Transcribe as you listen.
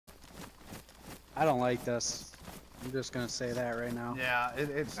I don't like this. I'm just gonna say that right now. Yeah,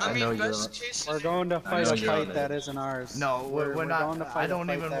 it's. I know mean, you're best on- case We're scenario. going to fight know a you're on fight that edge. isn't ours. No, we're not. Going to fight I don't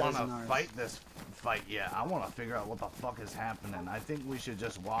a fight even that want to isn't ours. fight this fight yet. I want to figure out what the fuck is happening. I think we should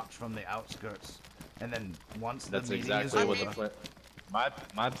just watch from the outskirts, and then once the That's meeting exactly is what the over, plan.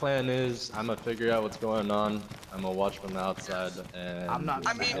 My plan is I'm gonna figure out what's going on. I'm gonna watch from the outside, and I'm not.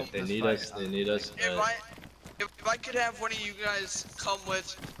 I mean, if they this need fight. us, they need us. If I could have one of you guys come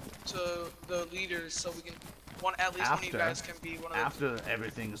with to the leaders, so we can at least one of you guys can be one of the. After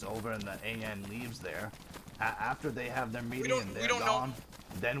everything's over and the AN leaves there, after they have their meeting don't- and we they're don't know- gone,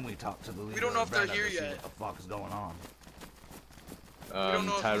 then we talk to the leader. don't know of if they're Brotherhood here to see yet. What the fuck is going on? don't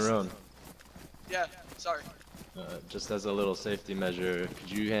know if Tyrone, Yeah, sorry. just as a little safety measure,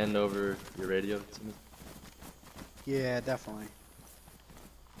 could you hand over your radio to me? Yeah, definitely.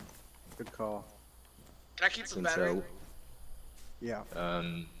 Good call. Can I keep the Since battery? Yeah.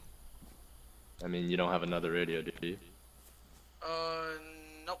 I mean, you don't have another radio, do you?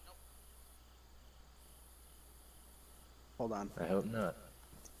 Nope. Hold on. I hope not.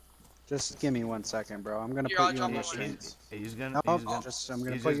 Just give me 1 second, bro. I'm gonna Here, put I'll you drop in my restraints. He's gonna. No, he's gonna I'm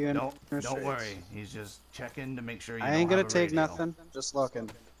gonna he's put just- you in Don't restraints. worry. He's just checking to make sure you I ain't don't gonna have a take radio. nothing. Just looking.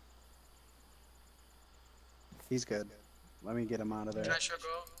 He's good. Let me get him out of Can there. I struggle?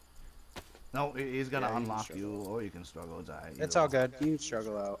 No, he's gonna Yeah, you can unlock struggle. you, or you can struggle. It's alright. It's either all way. good. You can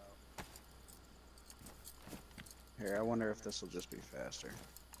struggle out. Here, I wonder if this will just be faster.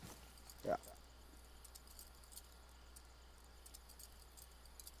 Yeah.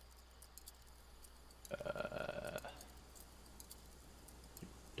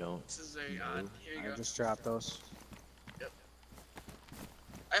 Don't. This is a No. here you I go. just dropped those.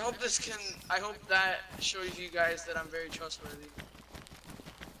 I hope this can. I hope that shows you guys that I'm very trustworthy.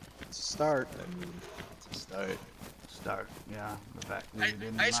 It's a start. I mean, to start. Start. Yeah. The fact I, that you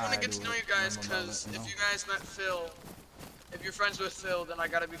didn't I just want lie to get to know you guys because if you guys met Phil, if you're friends with Phil, then I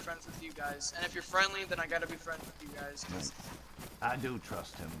gotta be friends with you guys. And if you're friendly, then I gotta be friends with you guys. 'Cause I do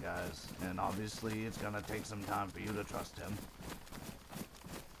trust him, guys, and obviously it's gonna take some time for you to trust him.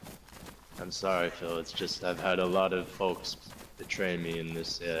 I'm sorry, Phil. It's just I've had a lot of folks betray me in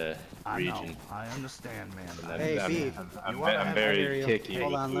this I region. know. I understand, man. And Hey, I'm, Pete. I'm You wanna I'm have- I hear very you. picky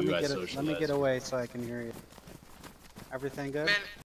Hold with on, who let me I get it. Let me socialize get with. away so I can hear you. Everything good? man,